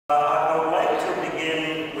I would like to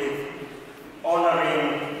begin with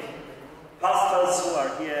honoring pastors who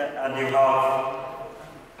are here and you have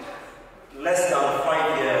less than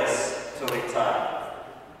 5 years to retire.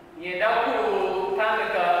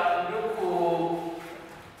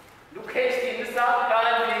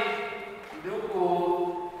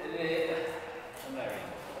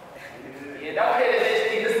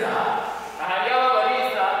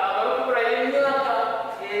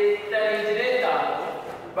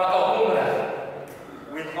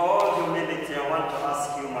 With all humility, I want to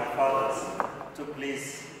ask you, my fathers, to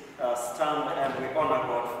please stand and we honor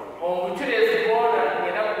God for you.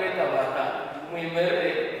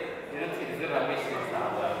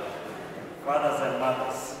 Fathers and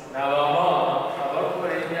mothers.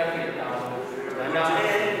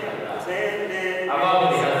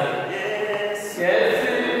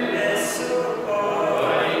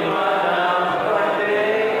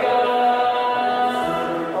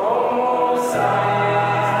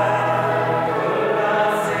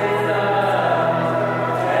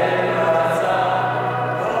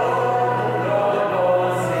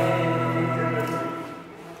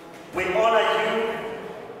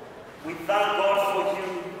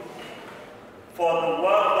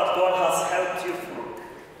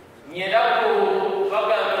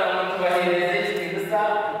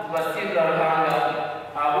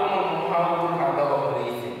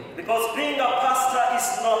 Because being a pastor is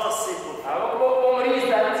not a simple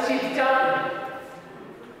thing.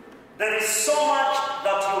 There is so much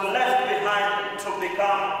that you left behind to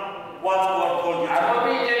become what God called you to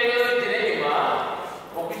be.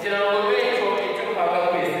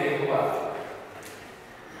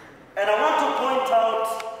 And I want to point out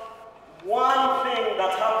one thing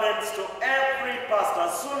that happens to every pastor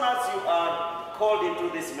as soon as you are called into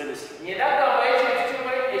this ministry.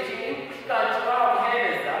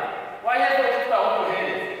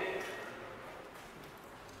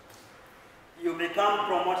 You become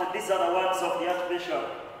promoted. These are the words of the Archbishop.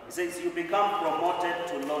 He says you become promoted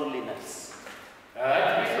to loneliness.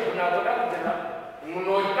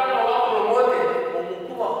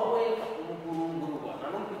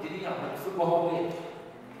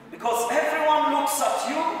 Because everyone looks at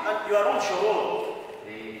you and you are on your own.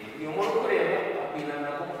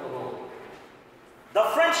 The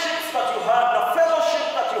friendships that you had, the fellowship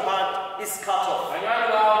that you had is cut off.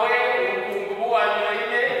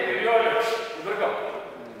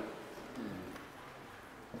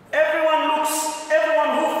 Everyone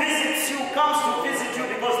who visits you comes to visit you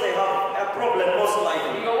because they have a problem, most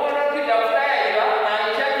likely.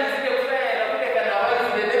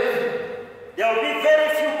 There will be very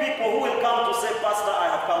few people who will come to say, Pastor, I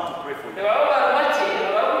have come to pray for you.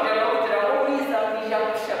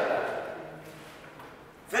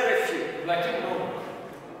 Very few.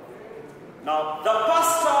 Now, the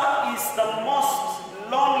pastor is the most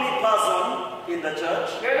lonely person in the church.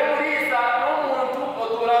 And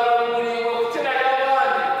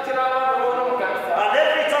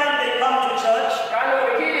every time they come to church,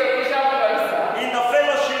 in the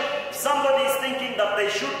fellowship, somebody is thinking that they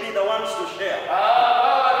should be the ones to share.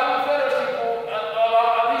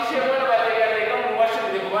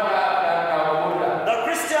 The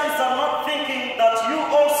Christians are not thinking that you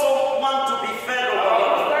also want to be fed over.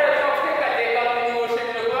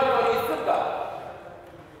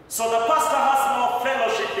 So the pastor has no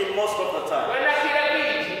fellowship in most of the time.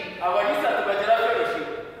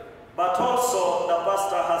 But also the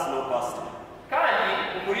pastor has no pastor.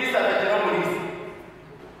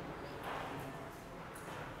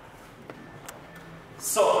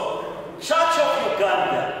 So, Church of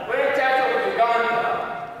Uganda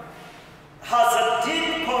has a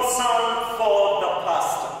deep concern for the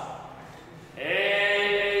pastor.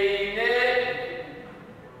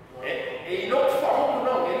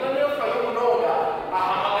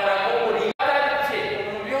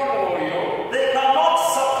 They cannot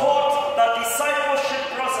support the discipleship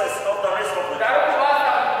process of the rest of the church.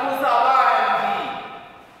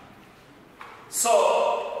 So,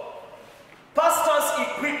 Pastors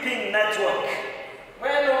Equipping Network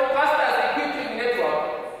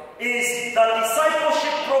is the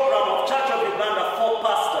discipleship program of Church of Uganda for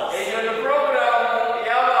pastors.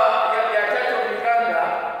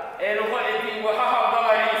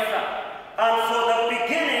 And for the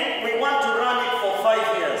beginning, we want to run it for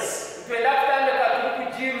 5 years.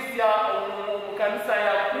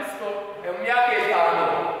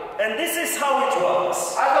 And this is how it works.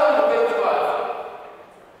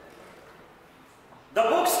 The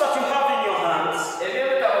books that you have in your hand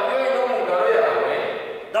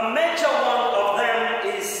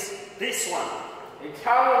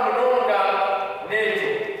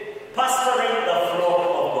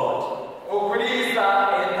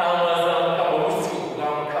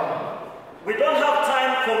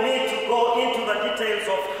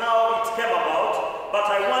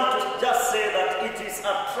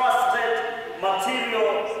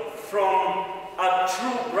from a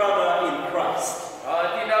true brother in Christ.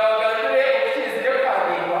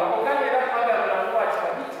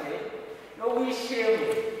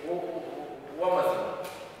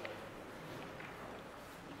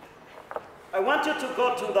 I want you to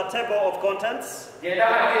go to the table of contents.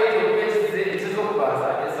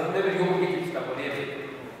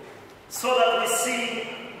 So that we see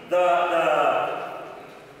the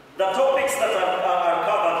topics that are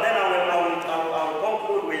covered. Then I will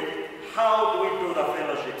conclude with how do we do the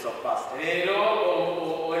fellowships of pastors.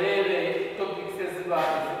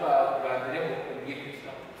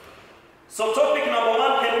 So topic number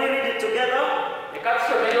 1, can we read it together?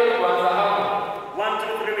 1,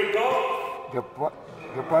 2, 3, we go. The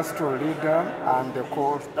pastoral leader and the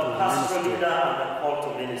call to The pastoral ministry. leader and the call to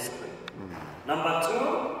ministry. Number 2.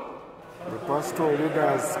 The pastoral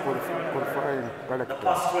leaders qualifying The character.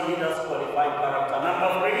 pastoral leaders qualifying character. Number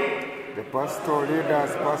 3. The pastoral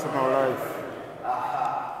leaders' personal life.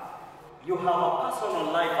 You have a personal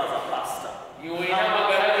life as a pastor.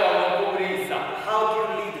 How do you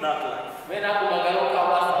lead that life?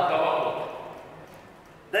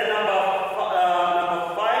 Then number 4.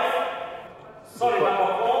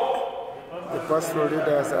 The pastoral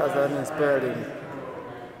leaders as an inspiring.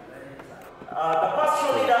 The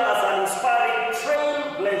pastoral leader as an inspiring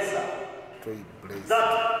trailblazer. That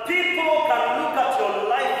people can look at your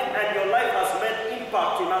life and your life has made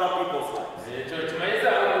impact in other people's lives.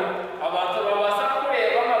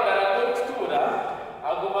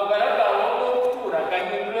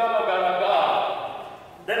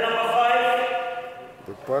 Then number 5,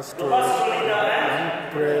 The pastoral leader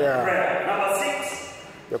and prayer. Number 6,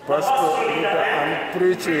 The pastoral leader and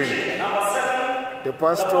preaching. Number 7, The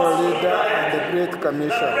pastoral leader and the Great the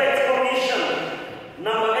Commission. Great Commission.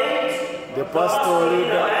 Number 8, The pastoral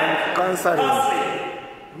leader and counseling.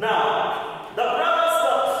 Now, the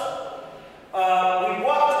brothers that we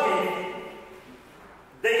worked with,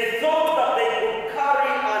 they thought that they could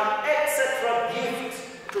carry an etc. gift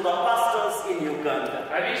to the pastors in Uganda.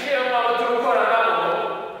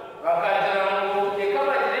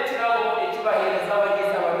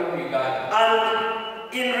 And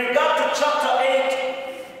in regard to chapter 8,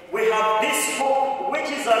 we have this book, which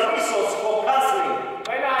is a resource for counseling.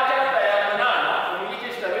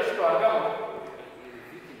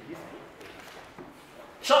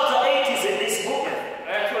 Chapter 8 is in this book.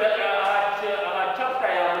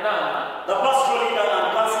 The pastoral leader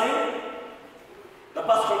and counseling. The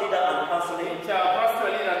pastoral leader and counseling.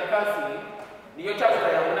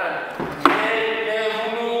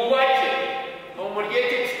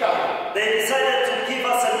 They decided to give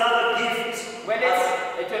us another gift written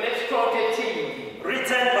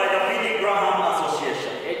by the Billy Graham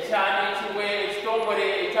Association.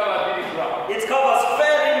 It covers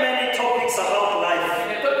very many topics about life.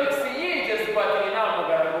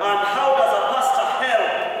 And how does a pastor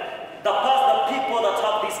help the people that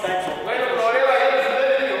have these kinds of problems?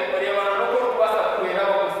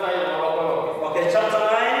 Okay, chapter 9.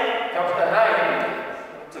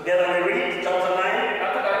 Together we read chapter 9.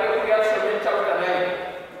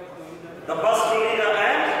 The pastoral leader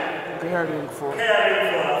and Caring for the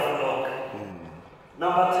flock.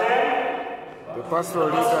 Number 10. the pastoral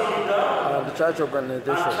leader and the church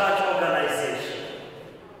organization.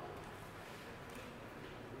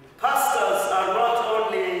 Pastors are not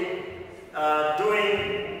only doing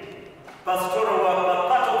pastoral work, but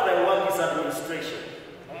part of their work is administration.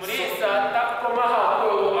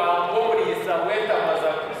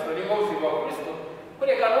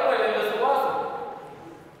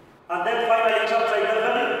 And then finally, chapter 11.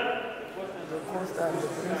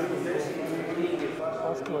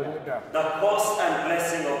 The cost and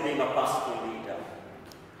blessing of being a pastoral leader.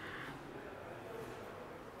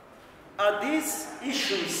 Are these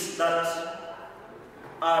issues that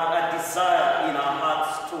are a desire in our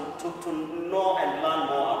hearts to know and learn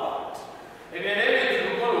more about?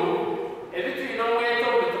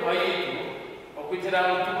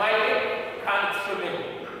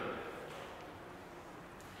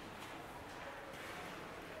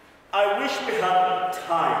 I wish we had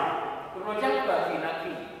time.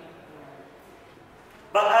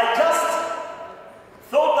 But I just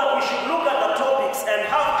thought that we should look at the topics and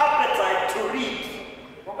have appetite to read.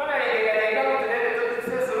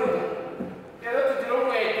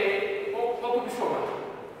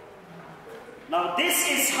 Now this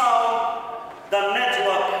is how the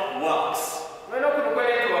network works.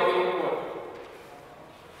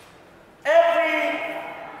 Every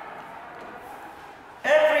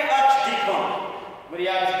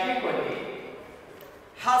archdeacon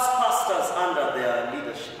has pastors under their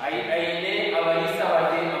leadership.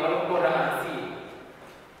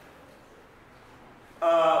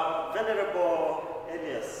 Venerable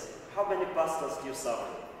Elias, how many pastors do you serve?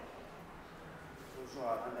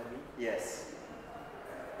 Yes.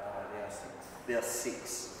 There are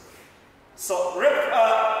 6. So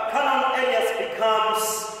Canon Elias becomes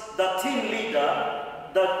the team leader,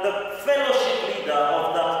 the fellowship leader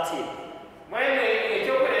of that team.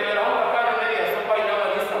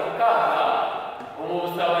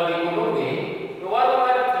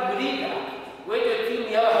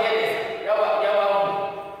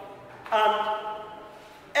 And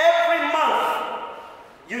every month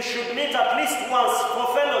you should meet at least once for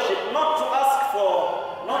fellowship, not to ask for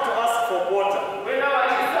water.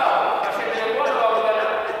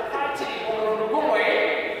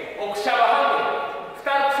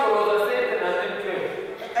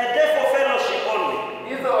 A day for fellowship only.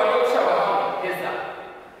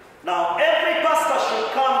 Now every pastor should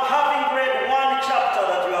come having read one chapter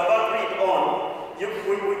that you have agreed on.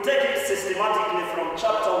 We take it systematically from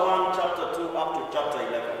chapter 1, chapter 2 up to chapter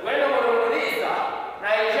 11.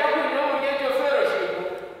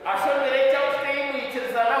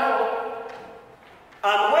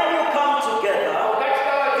 And when you come together,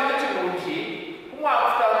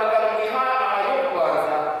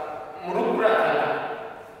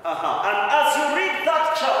 and as you read that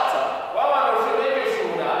chapter,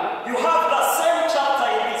 you have the same chapter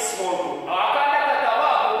in this small group.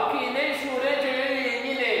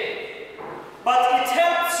 But it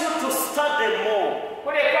helps you to study more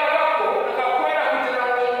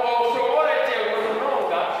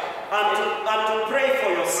and to pray for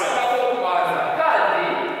yourself.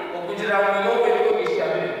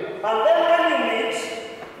 And then when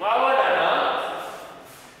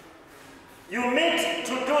you meet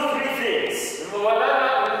to do 3 things.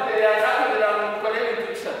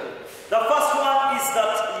 The first one is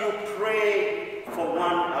that you pray for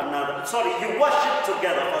one another. Sorry, you worship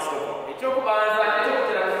together first of all.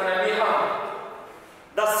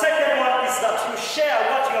 The second one is that you share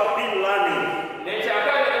what you have been learning.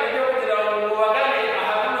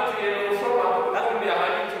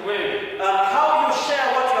 And how you share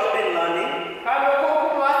what you have been learning.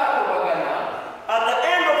 At the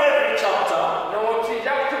end of every chapter,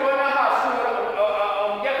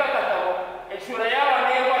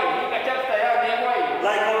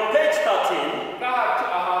 like on page 13,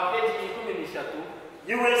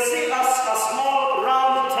 you will see a small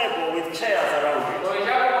round table with chairs around it.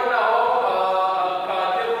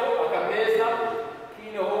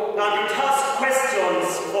 And it has questions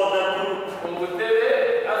for the group.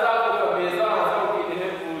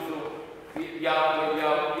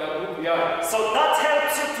 So that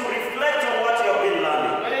helps you to reflect on what you have been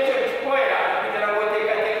learning.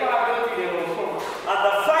 And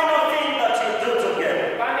the final thing that you do together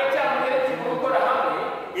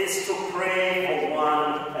is to pray for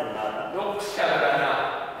one another.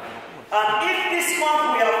 And if this month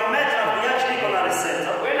we have met at the Archdiaconal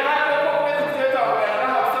Center,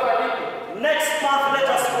 next month let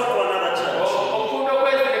us go to another church.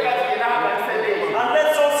 And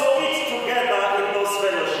let's also eat together in those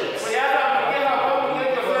fellowships,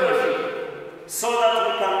 so that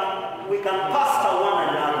we can pastor one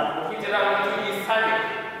another.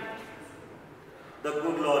 The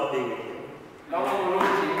good Lord be with you.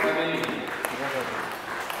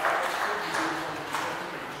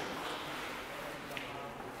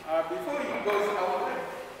 Before he goes out,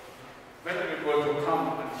 Venerable to come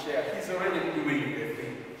and share. He's already doing the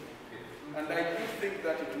thing. And I do think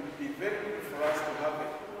that it would be very good for us to have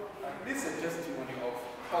at least a testimony of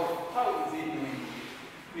how is he doing.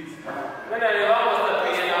 Please. And then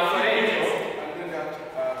that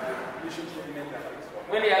Bishop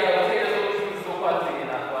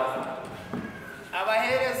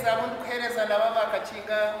abahereza munduhereza nabo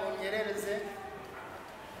bakacinga munyerereze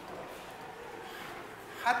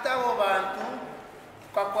hata abo bantu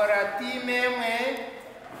twakora time emwe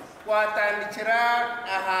twatandikira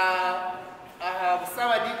aha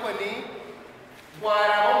busaba dikoni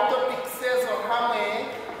twaraba topics ezo hamwe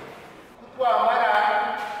kutwamara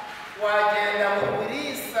wagenda mu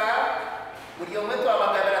burisa buri umwe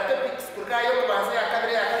twabagabira topics kurgayo kubanza ya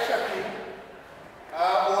kabiri ya kashatu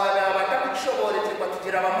wana batakugishoborekerwa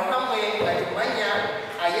tugira abamuhamwe ayimanya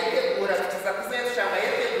ayetegura kiza kuzeshanga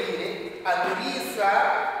yetegwire adurisa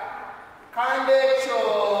kandi cyo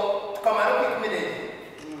tukamara kwikumirira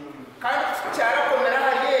kandi cyarakomera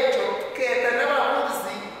hayecho tuketa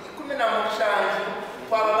n'abahuzi 15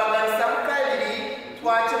 twababaganisa mu kabiri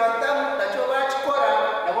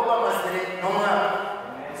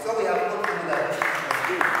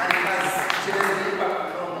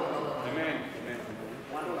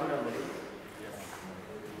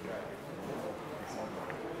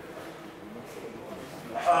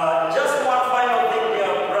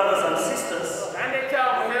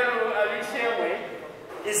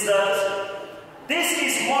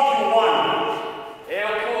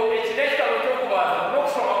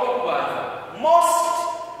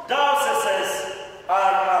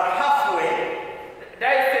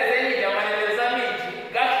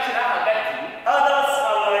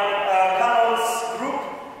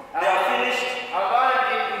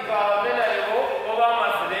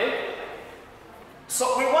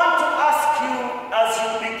So we want to ask you as you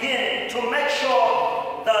begin to make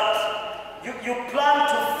sure that you plan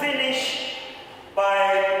to finish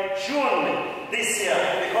by June this year,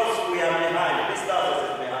 because we are behind. This does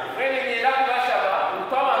is behind.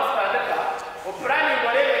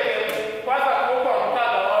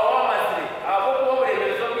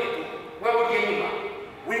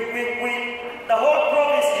 The whole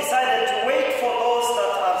province decided to wait for those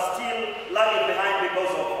that are still lagging behind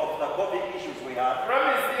because of the COVID issues we have.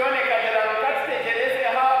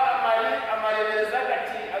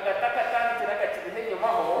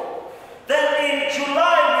 Then in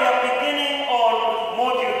July we are beginning on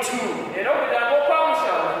module 2.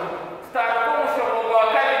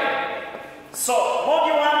 So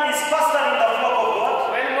module 1 is pastoring the flock of God.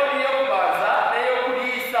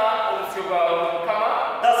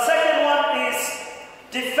 The second one is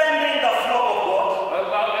defending the flock of God.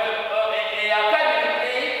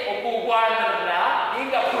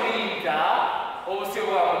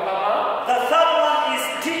 The third one is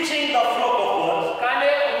teaching the flock of God.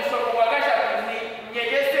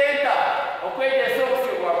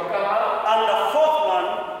 And the fourth one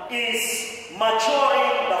is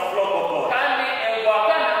maturing the flock of God.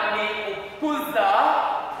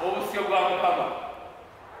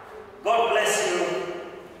 God bless you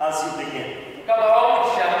as you begin.